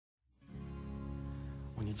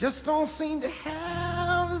when you just don't seem to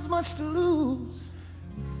have as much to lose.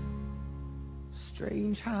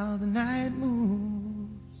 Strange how the night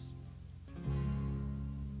moves,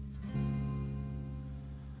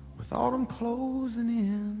 with autumn closing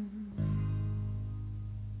in.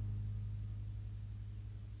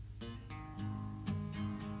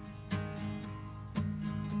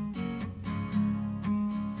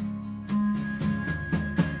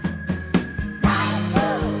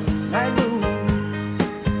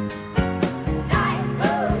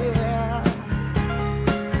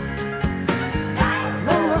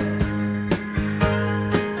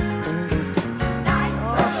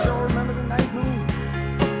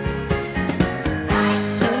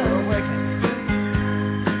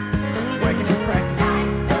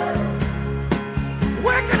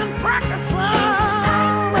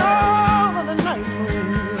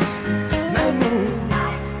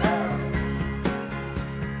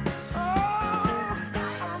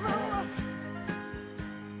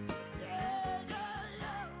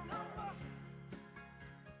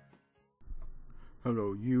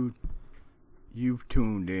 Hello, you've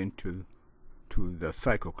tuned in to the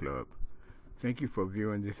Psycho Club. Thank you for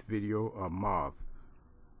viewing this video of Moth.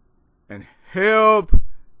 And help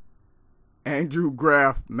Andrew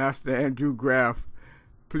Graf, Master Andrew Graf,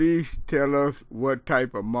 please tell us what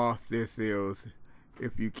type of moth this is,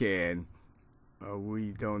 if you can.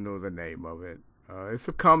 We don't know the name of it. It's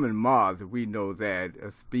a common moth, we know that.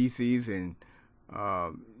 A species and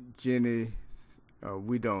genus,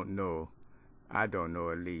 we don't know. I don't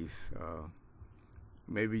know, at least.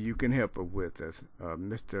 Maybe you can help us with us.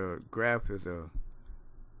 Mr. Graf is a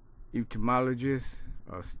entomologist,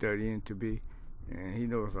 studying to be, and he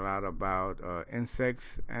knows a lot about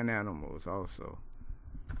insects and animals also.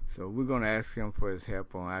 So we're going to ask him for his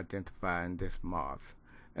help on identifying this moth.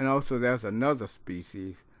 And also there's another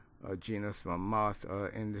species, a genus of moth,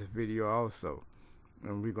 in this video also.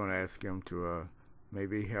 And we're going to ask him to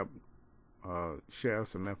maybe help share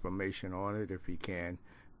some information on it if he can,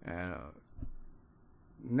 and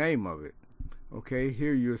name of it. Okay,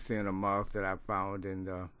 here you're seeing a moth that I found in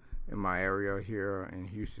my area here in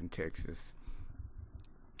Houston, Texas.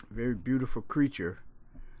 Very beautiful creature.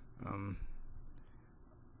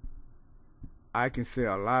 I can say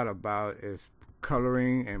a lot about its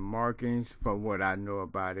coloring and markings from what I know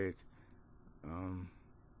about it.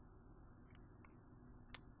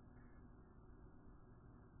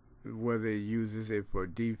 Whether it uses it for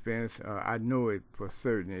defense, I know it for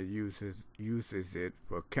certain. It uses it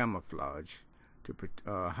for camouflage, to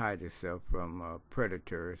hide itself from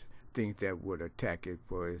predators, things that would attack it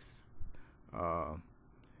for its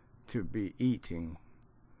to be eating.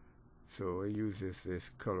 So it uses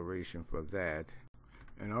this coloration for that,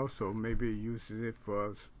 and also maybe it uses it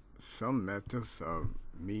for some methods or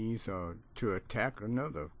means to attack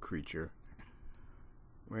another creature.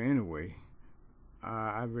 Well, anyway.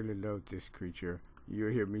 I really love this creature.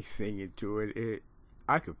 You'll hear me singing to it.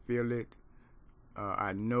 I could feel it.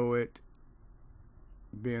 I know it.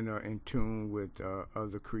 Being in tune with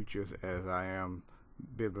other creatures as I am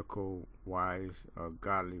biblical-wise,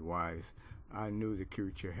 godly-wise, I knew the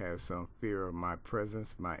creature had some fear of my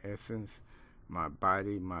presence, my essence, my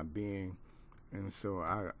body, my being. And so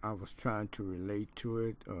I was trying to relate to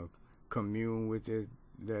it, commune with it,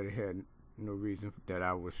 that it had no reason that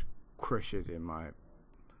I was crush it in my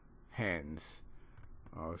hands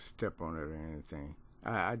or step on it or anything.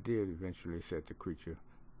 I did eventually set the creature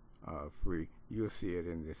free. You'll see it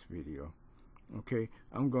in this video. Okay,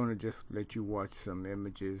 I'm going to just let you watch some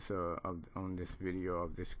images on this video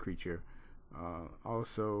of this creature.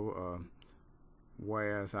 Also,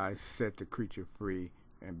 whereas I set the creature free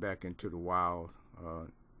and back into the wild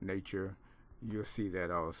nature, you'll see that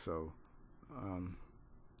also.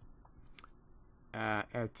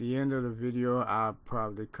 At the end of the video, I'll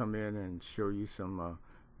probably come in and show you some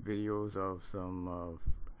videos of some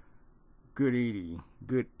good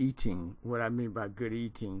eating. What I mean by good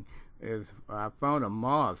eating is I found a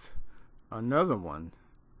moth, another one,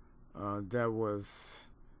 that was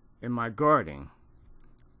in my garden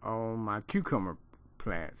on my cucumber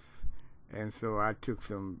plants. And so I took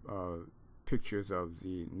some pictures of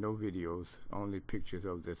no videos, only pictures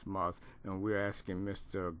of this moth, and we're asking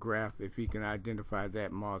Mr. Graf if he can identify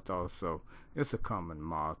that moth also. It's a common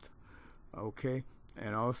moth. Okay,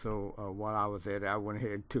 and also while I was at it, I went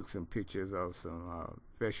ahead and took some pictures of some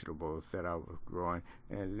vegetables that I was growing,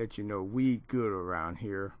 and let you know we good around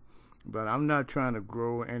here. But I'm not trying to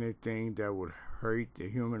grow anything that would hurt the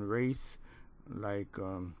human race, like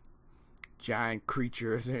giant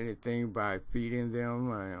creatures or anything, by feeding them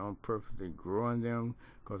on purposely growing them,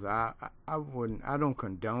 because I don't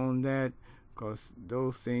condone that, because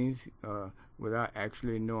those things, without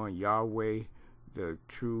actually knowing Yahweh, the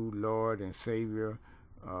true Lord and Savior,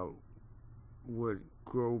 would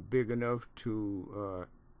grow big enough to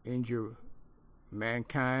injure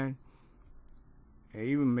mankind, and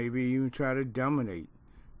even maybe even try to dominate.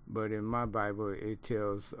 But in my Bible, it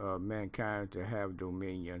tells mankind to have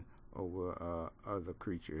dominion over other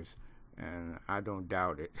creatures, and I don't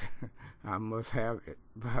doubt it. I must have it,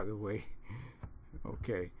 by the way.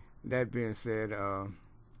 Okay, that being said, we're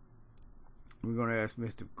going to ask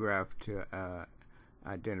Mr. Graf to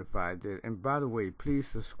identify this. And by the way, please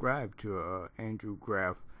subscribe to Andrew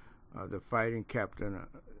Graf, the Fighting Captain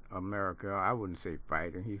America. I wouldn't say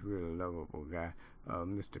fighting, he's a really lovable guy.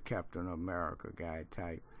 Mr. Captain America guy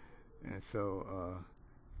type. And so,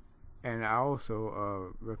 and I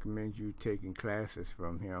also recommend you taking classes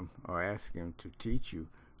from him, or ask him to teach you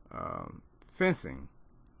fencing,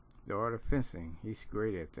 the art of fencing. He's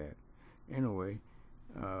great at that. Anyway,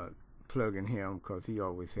 plugging him because he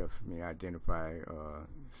always helps me identify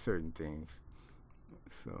certain things.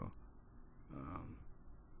 So,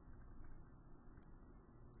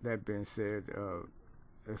 that being said,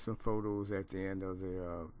 there's some photos at the end of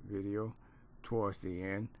the video, towards the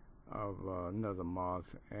end, of another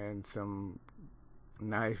moth and some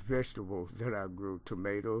nice vegetables that I grew,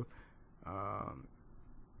 tomatoes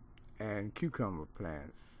and cucumber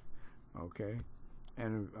plants, okay,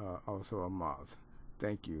 and also a moth.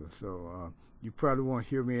 Thank you. So you probably won't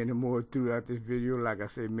hear me anymore throughout this video, like I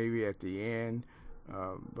said, maybe at the end,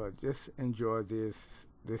 but just enjoy this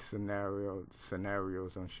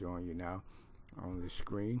scenarios I'm showing you now on the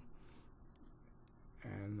screen.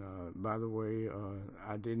 And by the way,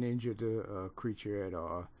 I didn't injure the creature at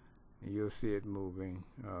all. You'll see it moving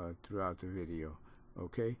throughout the video.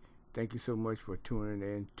 Okay? Thank you so much for tuning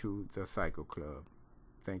in to the Psycho Club.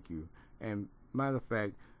 Thank you. And matter of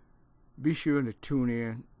fact, be sure to tune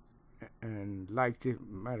in and like this.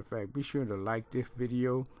 Matter of fact, be sure to like this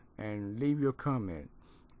video and leave your comment.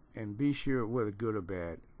 And be sure, whether good or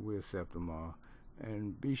bad, we accept them all.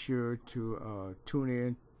 And be sure to tune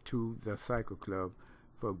in to the Psycho Club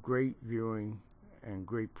for great viewing and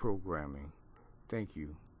great programming. Thank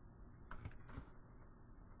you.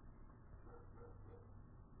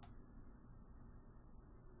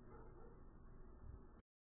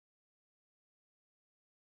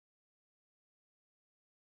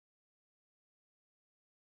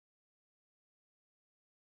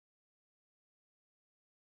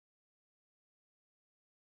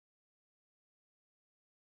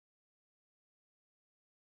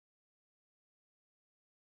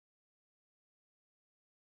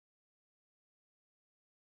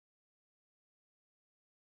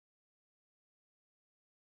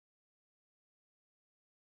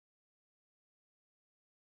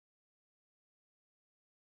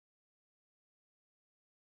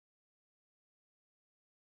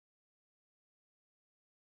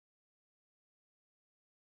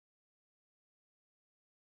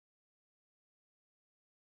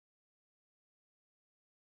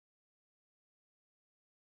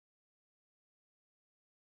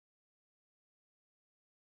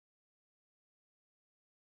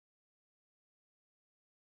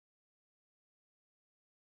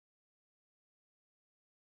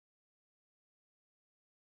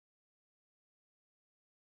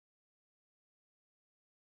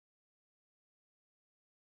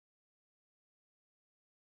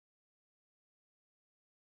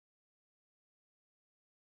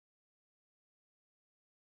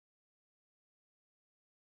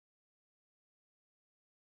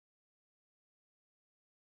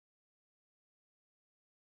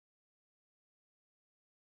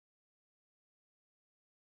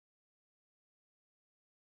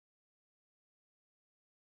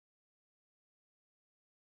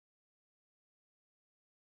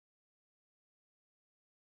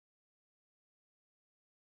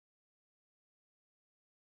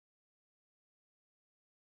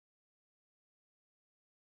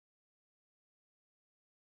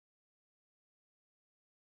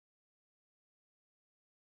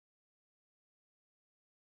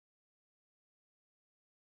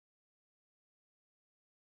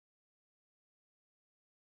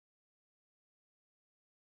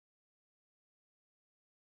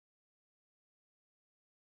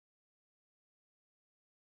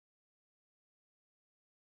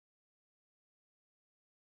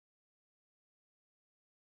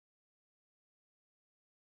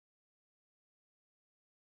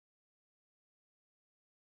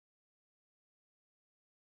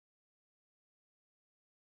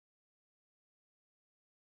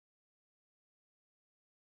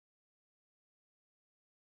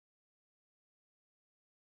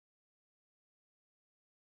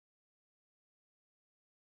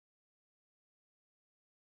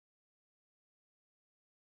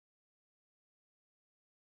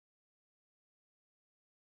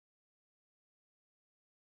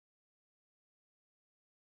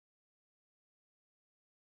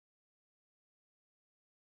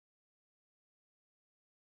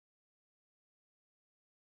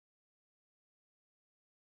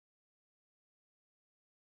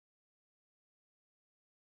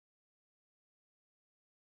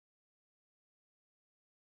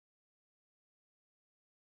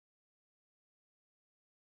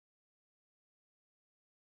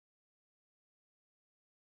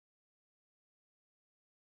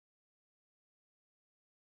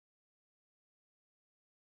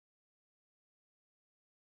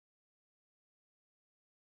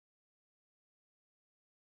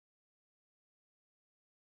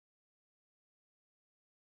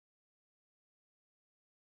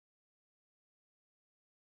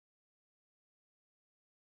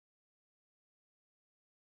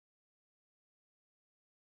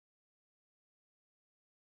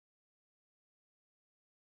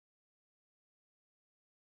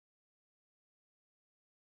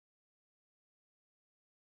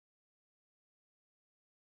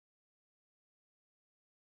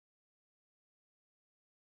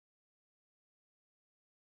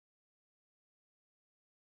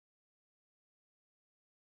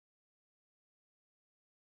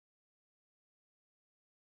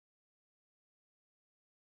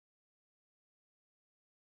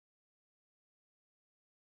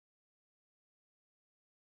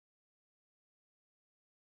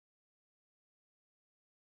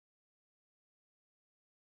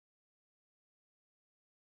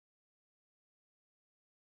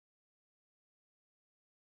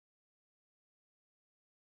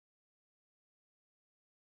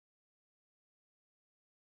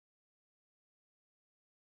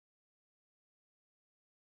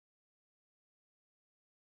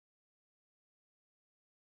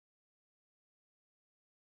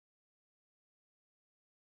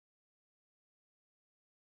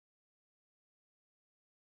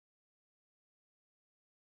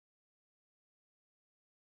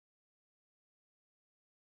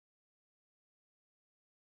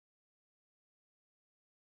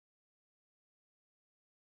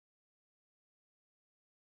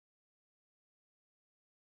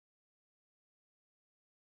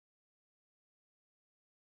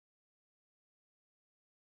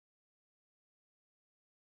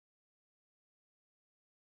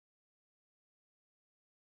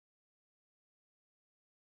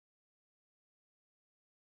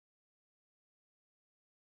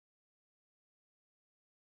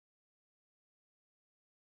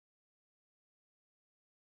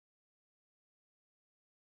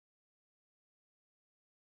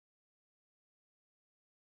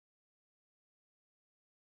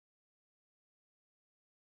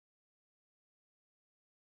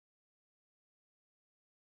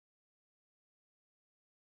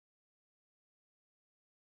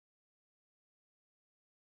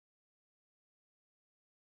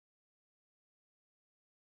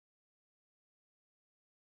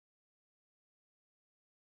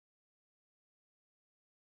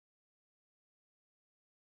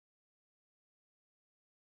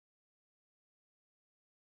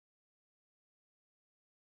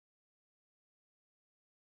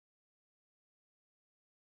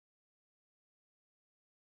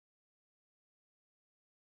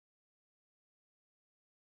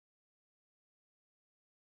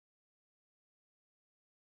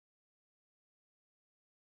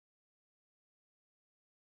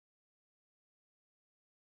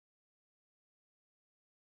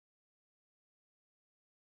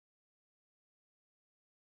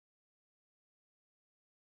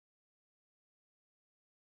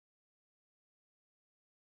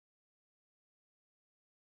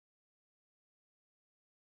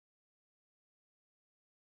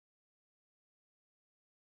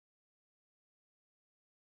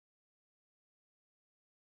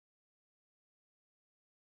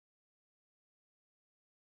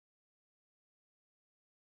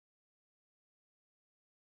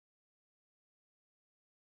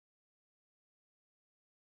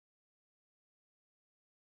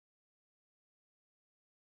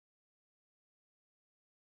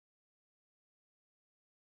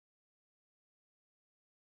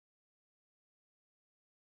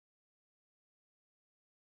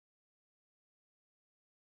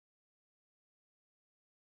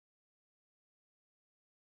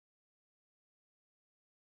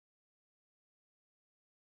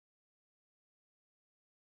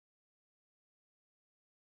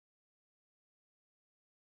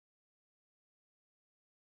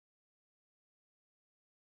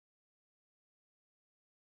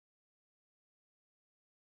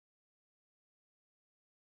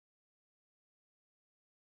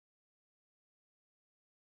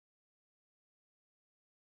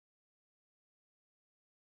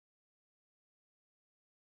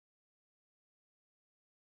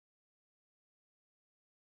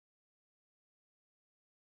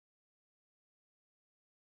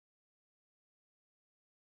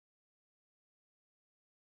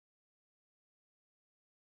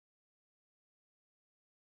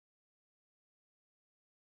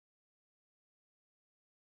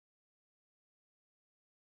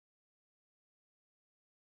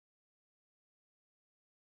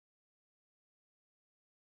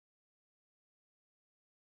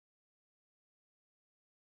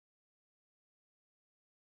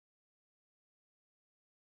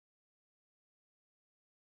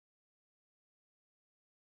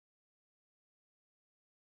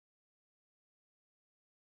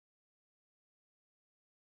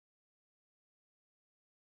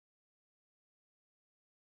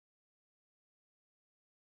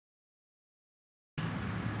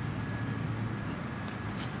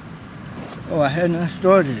 Oh, I had not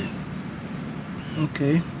started it.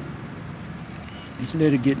 Okay. Let's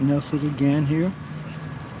let it get nestled again here.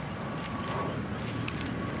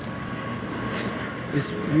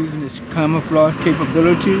 It's using its camouflage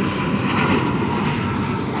capabilities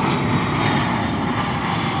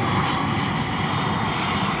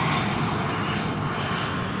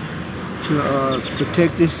to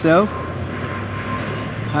protect itself,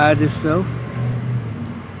 hide itself.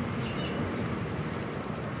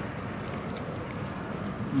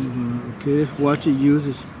 Okay, let's watch it use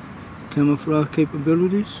its camouflage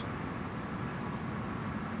capabilities.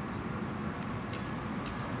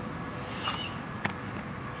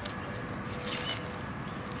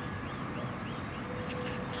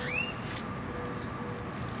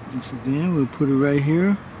 Once again, we'll put it right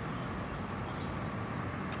here.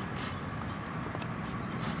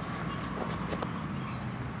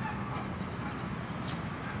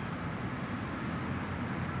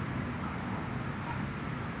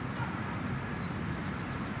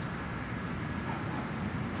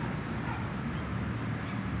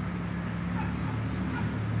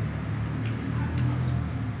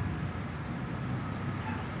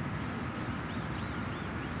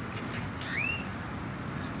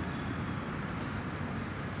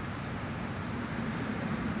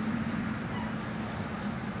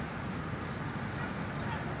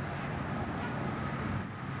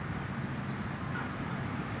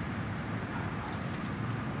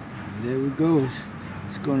 There we go.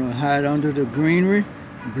 It's going to hide under the greenery,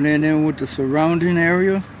 blend in with the surrounding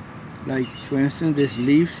area. Like, for instance, this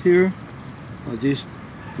leaves here, or these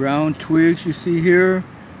brown twigs you see here,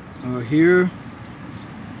 or here,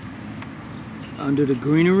 under the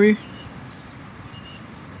greenery.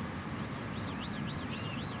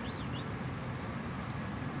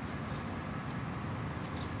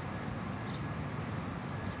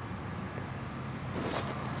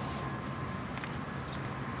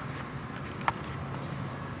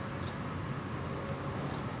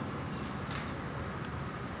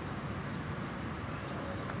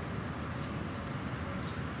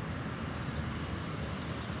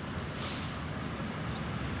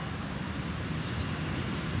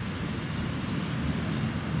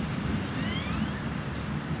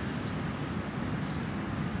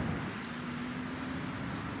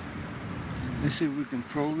 Let's see if we can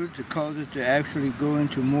probe it to cause it to actually go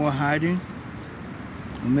into more hiding.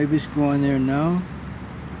 Or maybe it's going there now.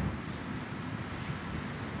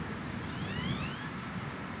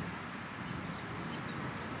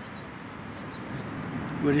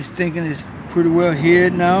 But it's thinking it's pretty well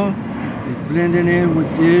hid now. It's blending in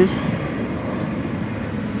with this.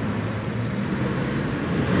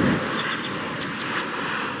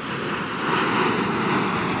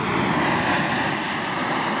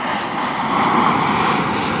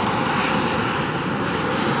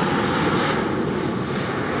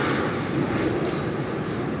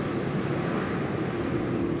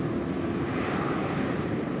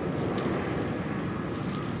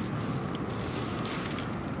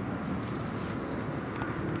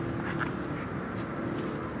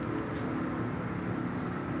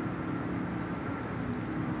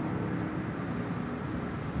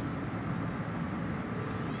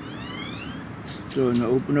 Starting to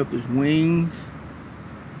open up his wings.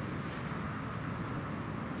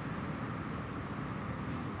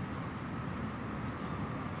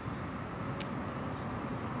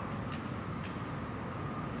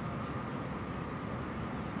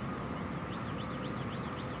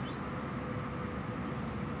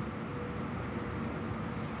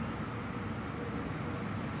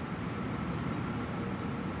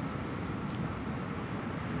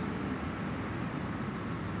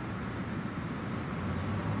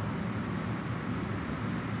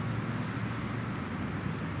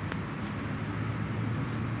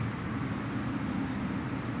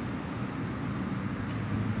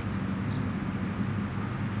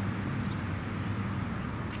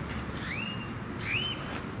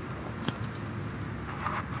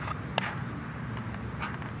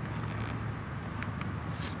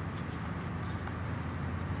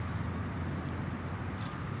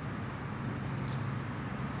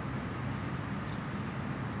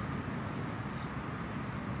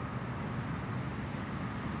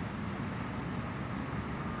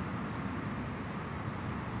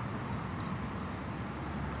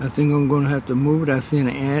 I think I'm going to have to move it. I see an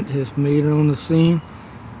ant has made it on the scene.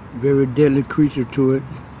 Very deadly creature to it.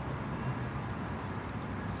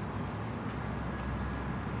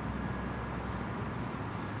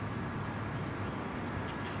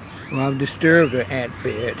 Well, I've disturbed the ant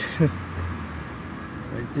bed.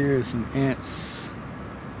 Right there are some ants.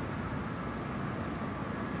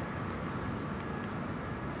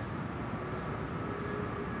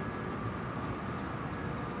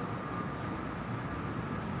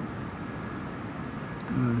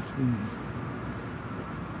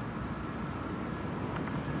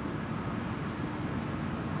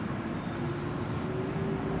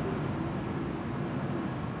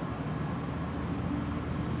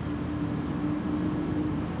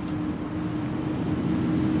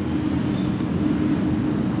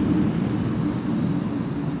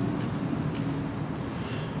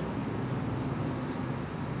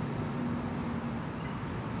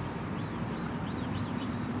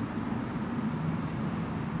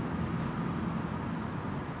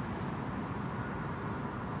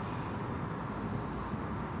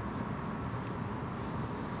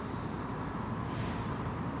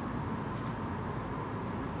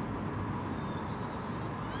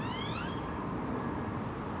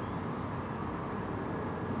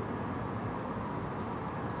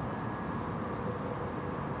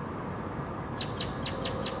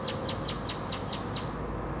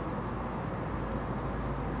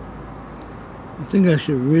 I think I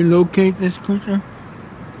should relocate this creature.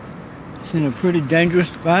 It's in a pretty dangerous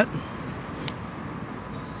spot.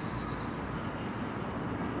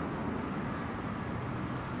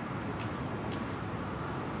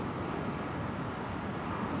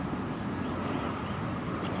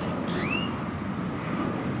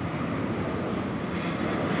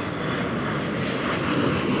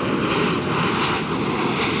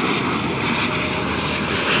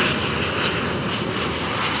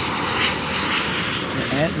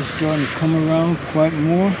 It's starting to come around quite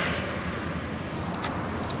more.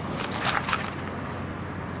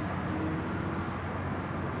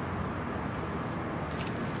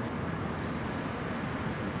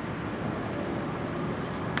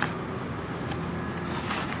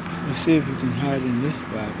 Let's see if we can hide in this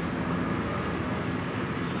spot.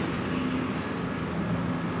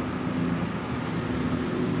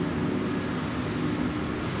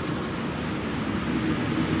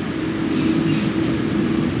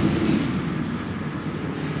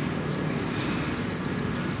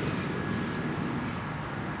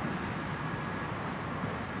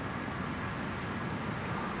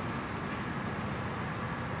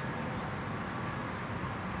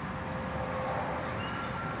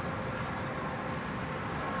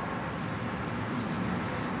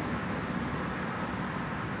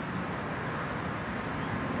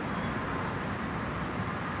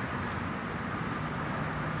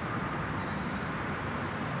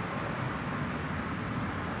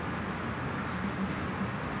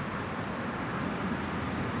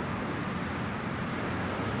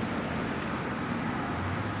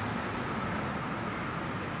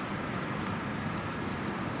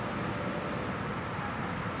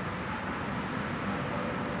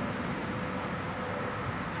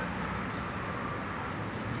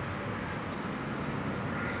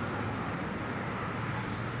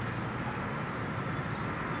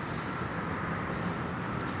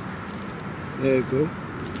 There you go.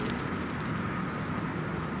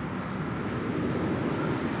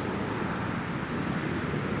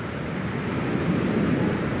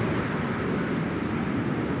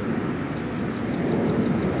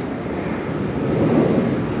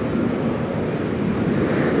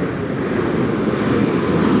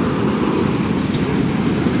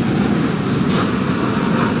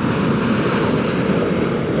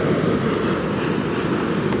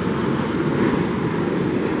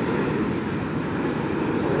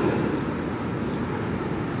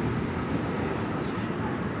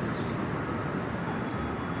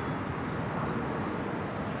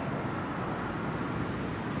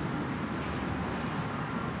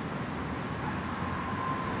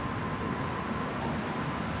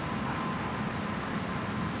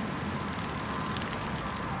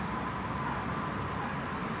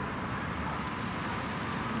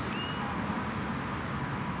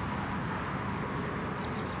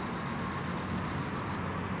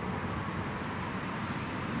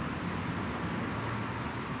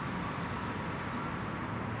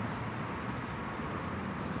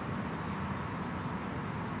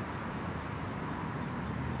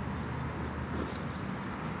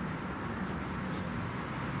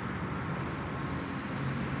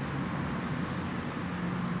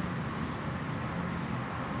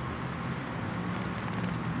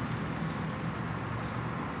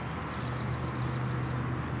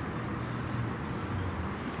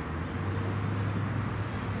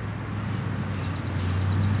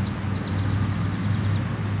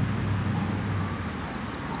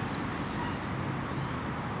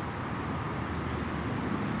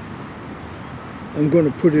 I'm going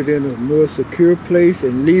to put it in a more secure place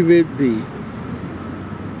and leave it be.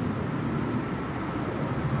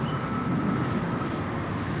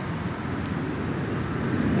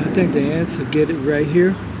 I think the ants will get it right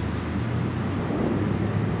here.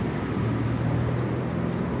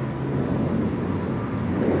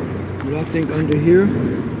 think under here.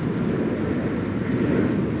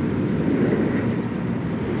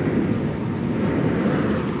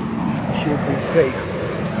 Should be safe.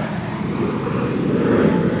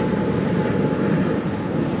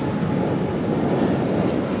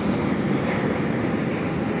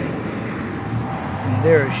 And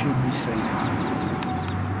there it should be safe.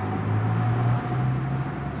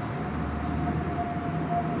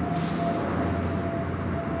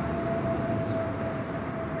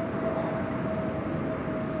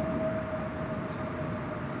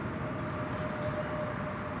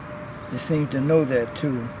 They seem to know that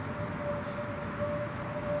too.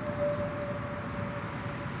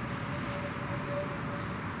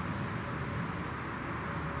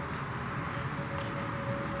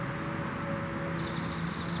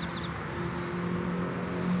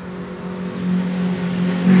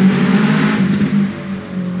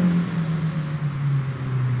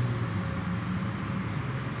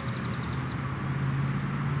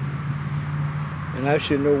 And I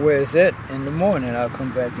should know where it's at in the morning. I'll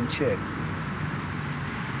come back and check.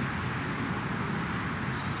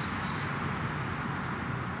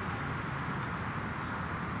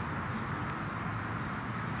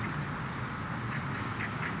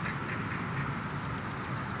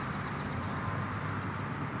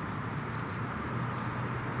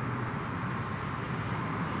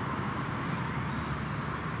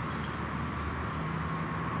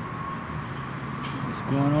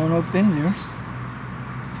 What's going on up in there?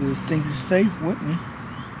 So this thing is safe with me.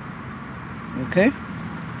 Okay?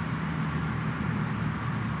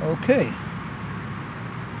 Okay.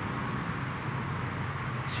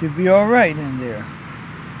 Should be alright in there.